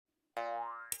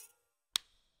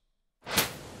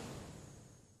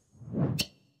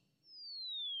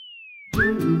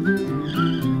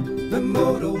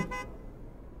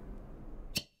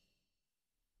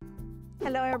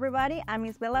everybody, I'm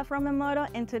Isabela from Memodo,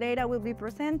 and today I will be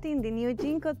presenting the new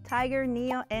Jinko Tiger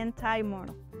Neo N-type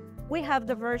model. We have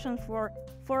the version for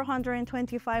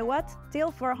 425 watts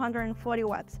till 440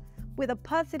 watts with a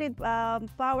positive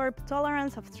power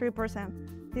tolerance of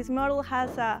 3%. This model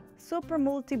has a super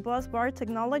multi-Busbar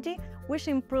technology which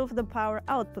improves the power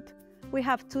output. We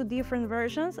have two different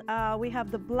versions. We have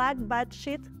the black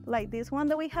Backsheet like this one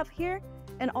that we have here,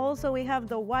 and also we have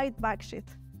the white Backsheet.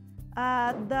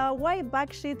 The white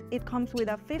Backsheet, it comes with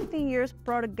a 15 years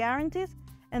product guarantees,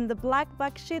 and the black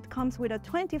Backsheet comes with a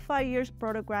 25 years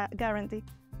product guarantee.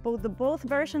 Both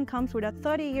version comes with a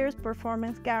 30 years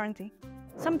performance guarantee.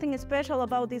 Something special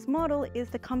about this model is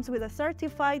that it comes with a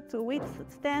certified to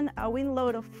withstand a wind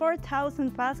load of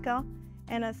 4,000 Pascal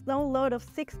and a snow load of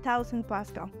 6,000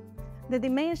 Pascal. The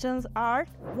dimensions are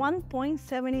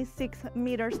 1.76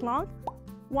 meters long,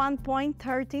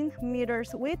 1.13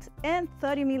 meters width, and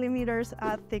 30 millimeters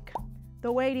thick.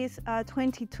 The weight is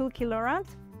 22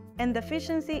 kilograms, and the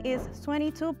efficiency is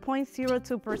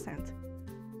 22.02%.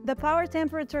 The power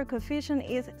temperature coefficient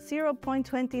is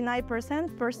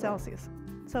 0.29% per Celsius.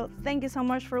 So thank you so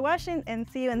much for watching, and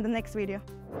see you in the next video.